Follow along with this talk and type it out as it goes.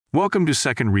Welcome to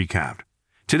Second Recap.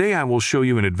 Today I will show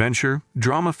you an adventure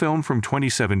drama film from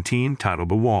 2017 titled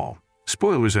The Wall.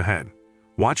 Spoilers ahead.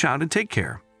 Watch out and take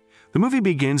care. The movie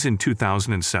begins in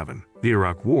 2007. The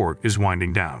Iraq War is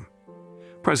winding down.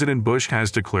 President Bush has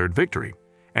declared victory,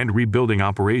 and rebuilding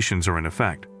operations are in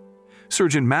effect.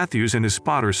 Sergeant Matthews and his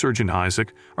spotter Sergeant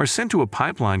Isaac are sent to a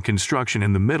pipeline construction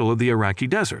in the middle of the Iraqi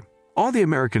desert. All the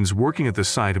Americans working at the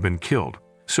site have been killed,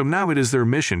 so now it is their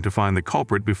mission to find the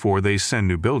culprit before they send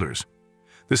new builders.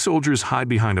 The soldiers hide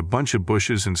behind a bunch of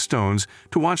bushes and stones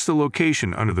to watch the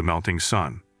location under the melting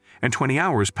sun, and 20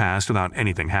 hours pass without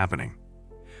anything happening.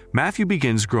 Matthew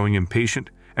begins growing impatient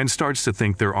and starts to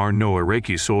think there are no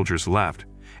Iraqi soldiers left,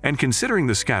 and considering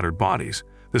the scattered bodies,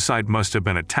 the site must have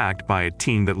been attacked by a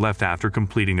team that left after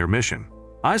completing their mission.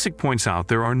 Isaac points out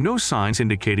there are no signs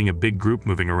indicating a big group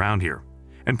moving around here,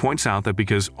 and points out that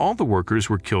because all the workers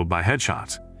were killed by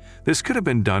headshots, this could have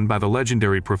been done by the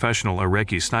legendary professional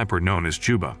Iraqi sniper known as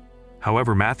Juba.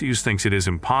 However, Matthews thinks it is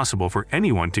impossible for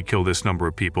anyone to kill this number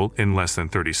of people in less than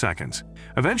 30 seconds.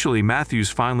 Eventually,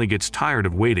 Matthews finally gets tired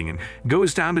of waiting and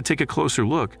goes down to take a closer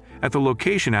look at the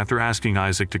location after asking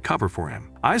Isaac to cover for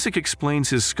him. Isaac explains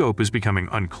his scope is becoming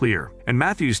unclear, and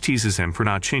Matthews teases him for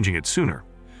not changing it sooner.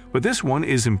 But this one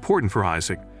is important for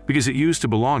Isaac because it used to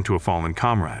belong to a fallen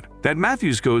comrade. That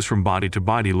Matthews goes from body to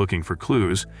body looking for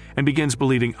clues and begins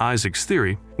believing Isaac's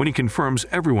theory when he confirms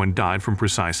everyone died from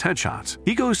precise headshots.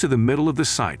 He goes to the middle of the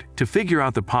site to figure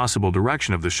out the possible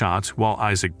direction of the shots while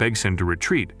Isaac begs him to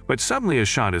retreat, but suddenly a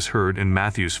shot is heard and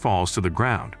Matthews falls to the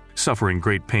ground, suffering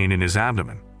great pain in his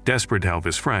abdomen. Desperate to help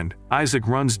his friend, Isaac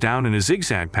runs down in a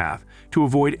zigzag path to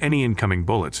avoid any incoming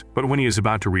bullets, but when he is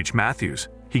about to reach Matthews,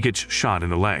 he gets shot in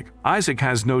the leg. Isaac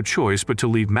has no choice but to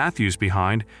leave Matthews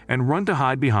behind and run to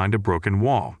hide behind a broken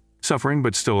wall. Suffering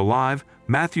but still alive,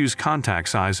 Matthews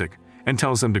contacts Isaac and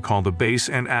tells them to call the base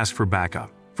and ask for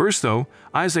backup. First though,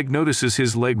 Isaac notices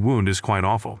his leg wound is quite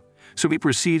awful, so he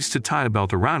proceeds to tie a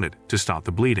belt around it to stop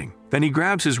the bleeding. Then he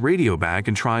grabs his radio bag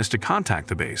and tries to contact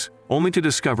the base, only to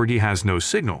discover he has no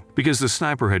signal because the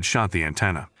sniper had shot the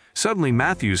antenna. Suddenly,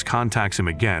 Matthews contacts him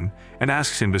again and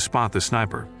asks him to spot the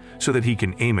sniper so that he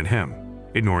can aim at him,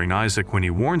 ignoring Isaac when he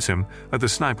warns him that the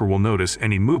sniper will notice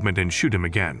any movement and shoot him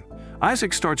again.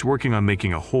 Isaac starts working on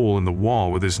making a hole in the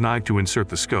wall with his knife to insert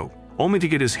the scope, only to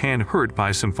get his hand hurt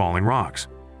by some falling rocks.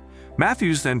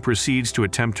 Matthews then proceeds to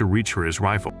attempt to reach for his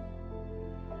rifle,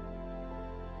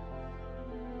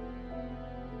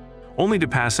 only to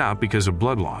pass out because of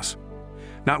blood loss.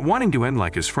 Not wanting to end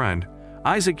like his friend,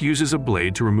 Isaac uses a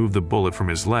blade to remove the bullet from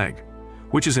his leg,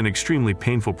 which is an extremely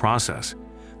painful process.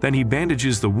 Then he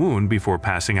bandages the wound before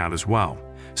passing out as well.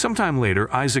 Sometime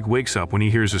later, Isaac wakes up when he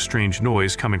hears a strange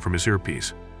noise coming from his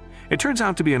earpiece. It turns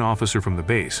out to be an officer from the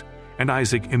base, and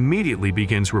Isaac immediately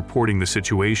begins reporting the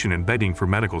situation and begging for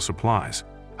medical supplies.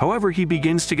 However, he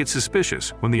begins to get suspicious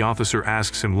when the officer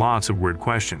asks him lots of weird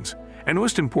questions, and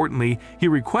most importantly, he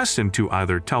requests him to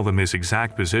either tell them his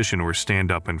exact position or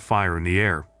stand up and fire in the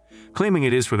air, claiming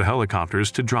it is for the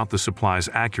helicopters to drop the supplies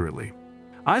accurately.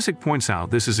 Isaac points out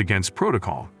this is against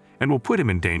protocol and will put him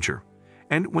in danger,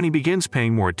 and when he begins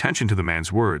paying more attention to the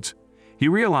man's words, he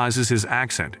realizes his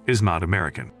accent is not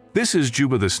American. This is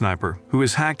Juba the sniper, who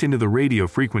has hacked into the radio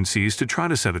frequencies to try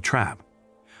to set a trap.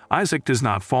 Isaac does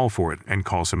not fall for it and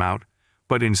calls him out,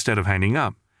 but instead of hanging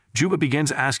up, Juba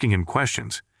begins asking him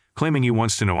questions, claiming he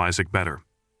wants to know Isaac better.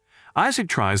 Isaac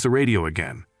tries the radio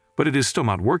again, but it is still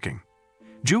not working.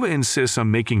 Juba insists on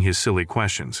making his silly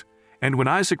questions, and when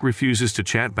Isaac refuses to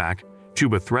chat back,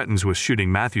 Juba threatens with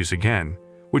shooting Matthews again,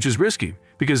 which is risky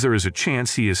because there is a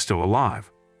chance he is still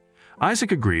alive.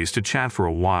 Isaac agrees to chat for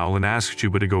a while and asks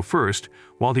Juba to go first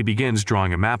while he begins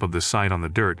drawing a map of the site on the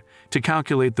dirt to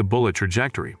calculate the bullet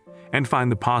trajectory and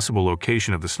find the possible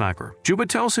location of the sniper. Juba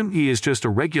tells him he is just a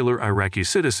regular Iraqi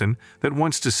citizen that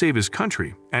wants to save his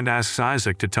country and asks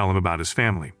Isaac to tell him about his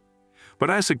family. But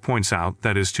Isaac points out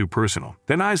that is too personal.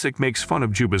 Then Isaac makes fun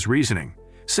of Juba's reasoning,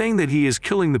 saying that he is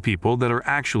killing the people that are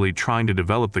actually trying to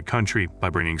develop the country by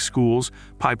bringing schools,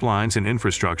 pipelines, and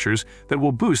infrastructures that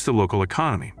will boost the local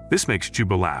economy. This makes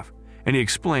Juba laugh, and he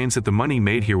explains that the money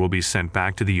made here will be sent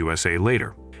back to the USA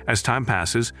later. As time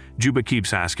passes, Juba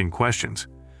keeps asking questions,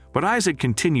 but Isaac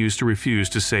continues to refuse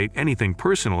to say anything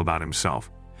personal about himself,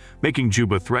 making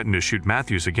Juba threaten to shoot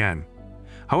Matthews again.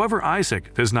 However,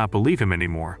 Isaac does not believe him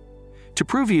anymore. To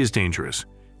prove he is dangerous,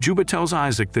 Juba tells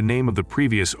Isaac the name of the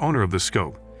previous owner of the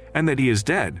scope and that he is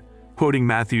dead, quoting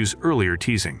Matthews' earlier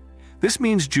teasing. This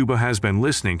means Juba has been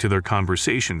listening to their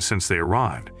conversation since they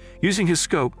arrived. Using his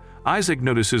scope, Isaac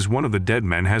notices one of the dead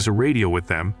men has a radio with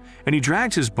them, and he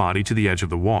drags his body to the edge of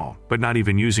the wall, but not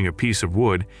even using a piece of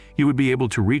wood, he would be able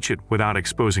to reach it without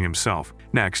exposing himself.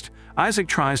 Next, Isaac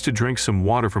tries to drink some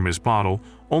water from his bottle,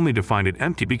 only to find it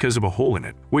empty because of a hole in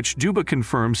it, which Juba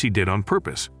confirms he did on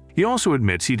purpose. He also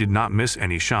admits he did not miss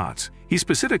any shots. He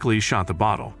specifically shot the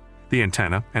bottle, the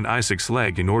antenna, and Isaac's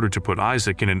leg in order to put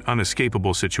Isaac in an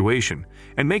unescapable situation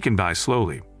and make him die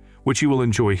slowly, which you will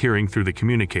enjoy hearing through the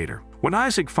communicator. When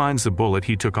Isaac finds the bullet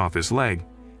he took off his leg,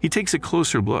 he takes a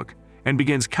closer look and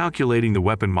begins calculating the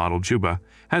weapon model Juba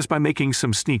has by making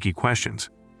some sneaky questions.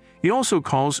 He also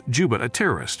calls Juba a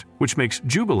terrorist, which makes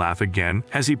Juba laugh again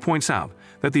as he points out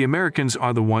that the Americans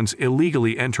are the ones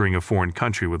illegally entering a foreign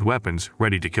country with weapons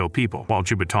ready to kill people. While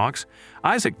Juba talks,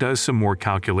 Isaac does some more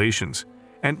calculations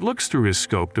and looks through his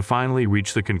scope to finally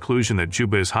reach the conclusion that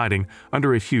Juba is hiding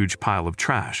under a huge pile of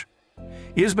trash.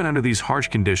 He has been under these harsh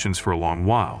conditions for a long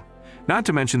while, not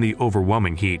to mention the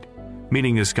overwhelming heat,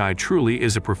 meaning this guy truly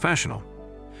is a professional.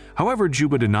 However,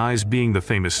 Juba denies being the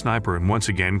famous sniper and once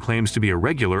again claims to be a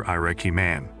regular Iraqi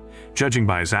man. Judging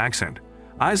by his accent,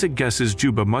 Isaac guesses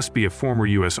Juba must be a former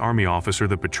U.S. Army officer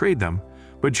that betrayed them,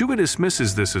 but Juba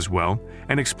dismisses this as well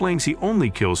and explains he only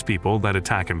kills people that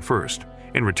attack him first.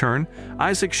 In return,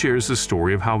 Isaac shares the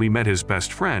story of how he met his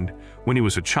best friend when he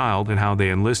was a child and how they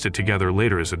enlisted together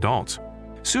later as adults.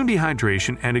 Soon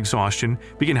dehydration and exhaustion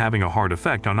begin having a hard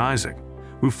effect on Isaac,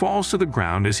 who falls to the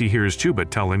ground as he hears Juba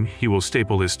tell him he will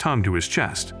staple his tongue to his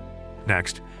chest.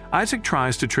 Next, Isaac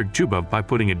tries to trick Juba by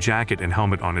putting a jacket and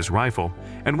helmet on his rifle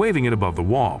and waving it above the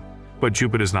wall, but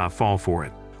Juba does not fall for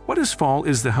it. What does fall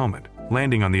is the helmet,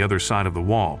 landing on the other side of the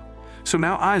wall, so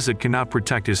now Isaac cannot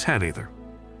protect his head either.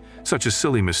 Such a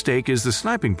silly mistake is the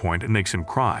sniping point and makes him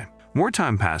cry. More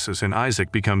time passes and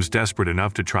Isaac becomes desperate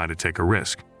enough to try to take a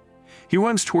risk. He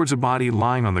runs towards a body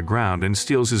lying on the ground and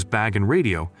steals his bag and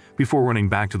radio before running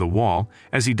back to the wall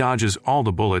as he dodges all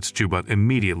the bullets Juba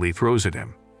immediately throws at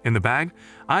him. In the bag,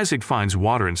 Isaac finds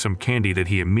water and some candy that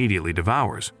he immediately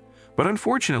devours. But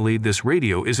unfortunately, this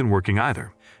radio isn't working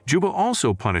either. Juba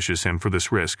also punishes him for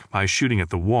this risk by shooting at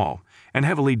the wall and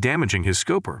heavily damaging his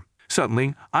scoper.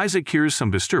 Suddenly, Isaac hears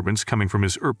some disturbance coming from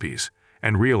his earpiece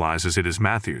and realizes it is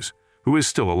Matthews, who is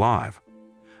still alive.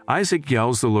 Isaac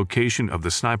yells the location of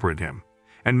the sniper at him,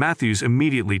 and Matthews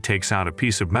immediately takes out a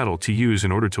piece of metal to use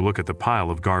in order to look at the pile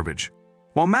of garbage.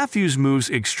 While Matthews moves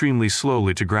extremely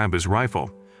slowly to grab his rifle,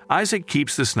 Isaac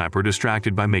keeps the sniper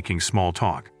distracted by making small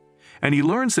talk, and he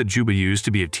learns that Juba used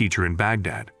to be a teacher in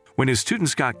Baghdad. When his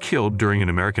students got killed during an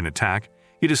American attack,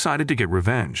 he decided to get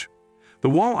revenge. The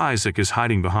wall Isaac is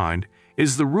hiding behind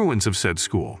is the ruins of said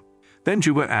school. Then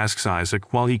Juba asks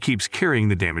Isaac while he keeps carrying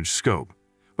the damaged scope.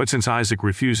 But since Isaac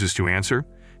refuses to answer,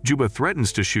 Juba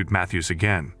threatens to shoot Matthews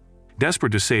again.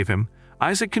 Desperate to save him,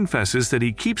 Isaac confesses that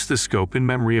he keeps the scope in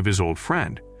memory of his old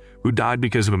friend, who died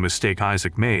because of a mistake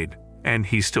Isaac made, and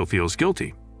he still feels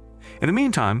guilty. In the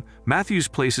meantime, Matthews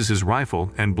places his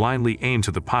rifle and blindly aims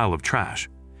at the pile of trash,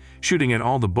 shooting at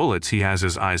all the bullets he has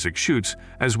as Isaac shoots,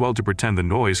 as well to pretend the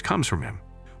noise comes from him.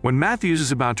 When Matthews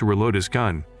is about to reload his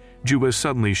gun, Juba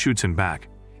suddenly shoots him back,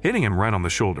 hitting him right on the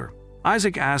shoulder.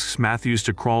 Isaac asks Matthews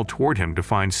to crawl toward him to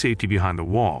find safety behind the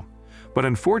wall, but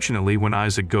unfortunately when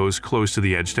Isaac goes close to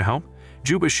the edge to help,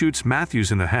 Juba shoots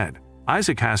Matthews in the head.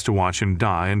 Isaac has to watch him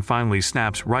die and finally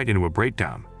snaps right into a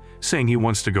breakdown, saying he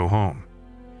wants to go home.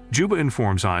 Juba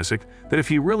informs Isaac that if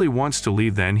he really wants to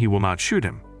leave then he will not shoot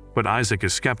him, but Isaac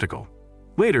is skeptical.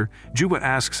 Later, Juba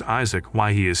asks Isaac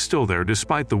why he is still there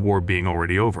despite the war being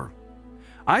already over.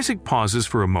 Isaac pauses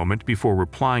for a moment before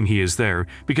replying he is there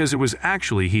because it was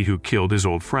actually he who killed his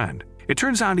old friend. It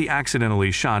turns out he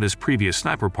accidentally shot his previous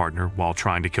sniper partner while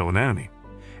trying to kill an enemy.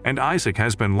 And Isaac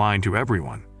has been lying to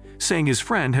everyone, saying his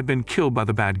friend had been killed by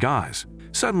the bad guys.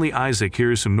 Suddenly Isaac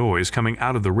hears some noise coming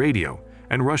out of the radio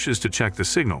and rushes to check the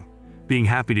signal, being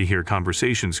happy to hear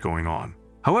conversations going on.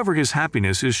 However, his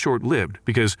happiness is short-lived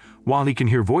because while he can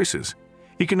hear voices,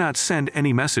 he cannot send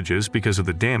any messages because of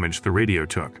the damage the radio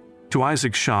took. To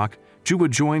Isaac's shock, Juba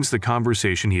joins the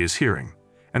conversation he is hearing,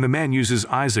 and the man uses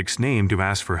Isaac's name to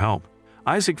ask for help.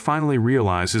 Isaac finally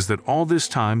realizes that all this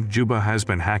time Juba has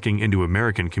been hacking into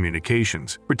American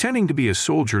communications, pretending to be a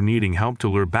soldier needing help to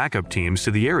lure backup teams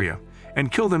to the area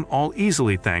and kill them all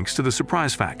easily thanks to the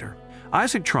surprise factor.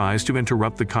 Isaac tries to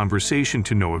interrupt the conversation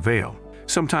to no avail.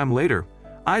 Sometime later,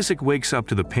 Isaac wakes up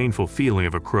to the painful feeling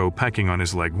of a crow pecking on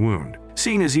his leg wound.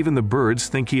 Seeing as even the birds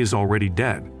think he is already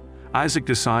dead, Isaac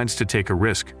decides to take a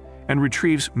risk and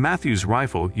retrieves Matthew's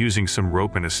rifle using some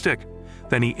rope and a stick.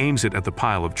 Then he aims it at the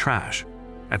pile of trash.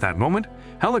 At that moment,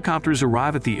 helicopters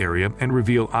arrive at the area and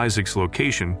reveal Isaac's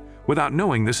location, without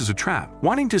knowing this is a trap.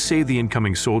 Wanting to save the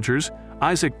incoming soldiers,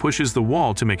 Isaac pushes the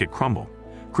wall to make it crumble,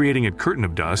 creating a curtain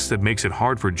of dust that makes it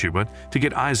hard for Juba to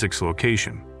get Isaac's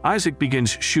location. Isaac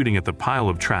begins shooting at the pile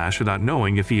of trash without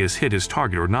knowing if he has hit his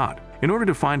target or not. In order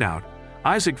to find out,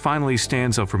 Isaac finally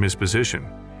stands up from his position,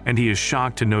 and he is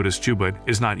shocked to notice Juba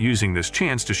is not using this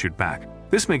chance to shoot back.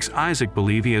 This makes Isaac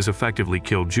believe he has effectively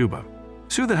killed Juba.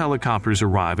 So the helicopters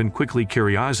arrive and quickly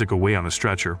carry Isaac away on a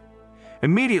stretcher,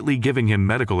 immediately giving him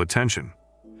medical attention.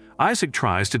 Isaac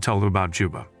tries to tell them about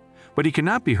Juba, but he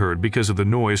cannot be heard because of the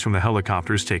noise from the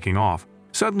helicopters taking off.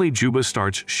 Suddenly, Juba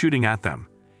starts shooting at them,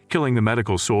 killing the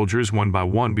medical soldiers one by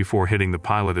one before hitting the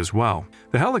pilot as well.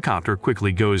 The helicopter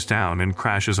quickly goes down and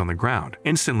crashes on the ground,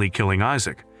 instantly killing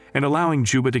Isaac and allowing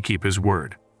Juba to keep his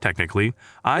word. Technically,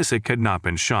 Isaac had not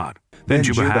been shot. Then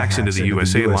Juba hacks into the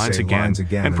USA lines again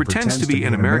and pretends to be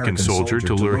an American soldier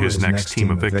to lure his next team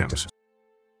of victims.